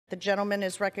The gentleman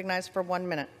is recognized for 1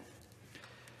 minute.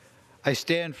 I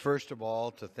stand, first of all,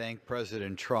 to thank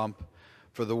President Trump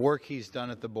for the work he's done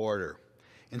at the border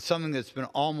in something that's been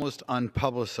almost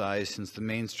unpublicized since the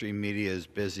mainstream media is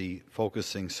busy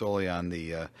focusing solely on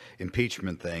the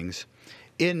impeachment things.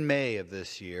 In May of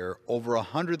this year, over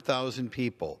 100,000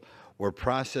 people were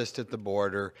processed at the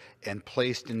border and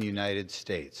placed in the United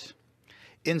States.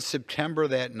 In September,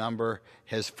 that number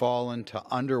has fallen to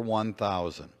under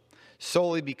 1,000,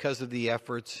 solely because of the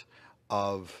efforts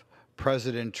of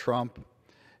President Trump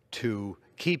to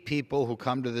keep people who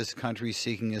come to this country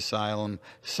seeking asylum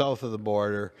south of the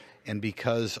border, and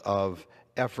because of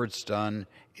efforts done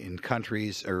in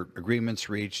countries or agreements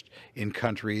reached in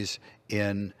countries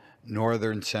in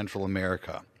northern Central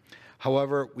America.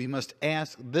 However, we must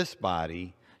ask this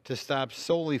body to stop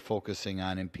solely focusing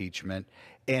on impeachment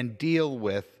and deal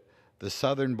with the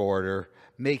southern border,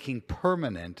 making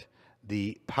permanent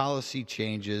the policy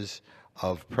changes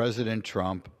of President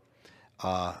Trump.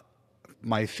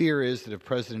 My fear is that if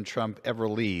President Trump ever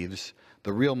leaves,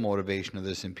 the real motivation of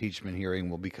this impeachment hearing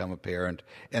will become apparent,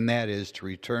 and that is to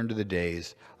return to the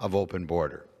days of open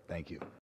border. Thank you.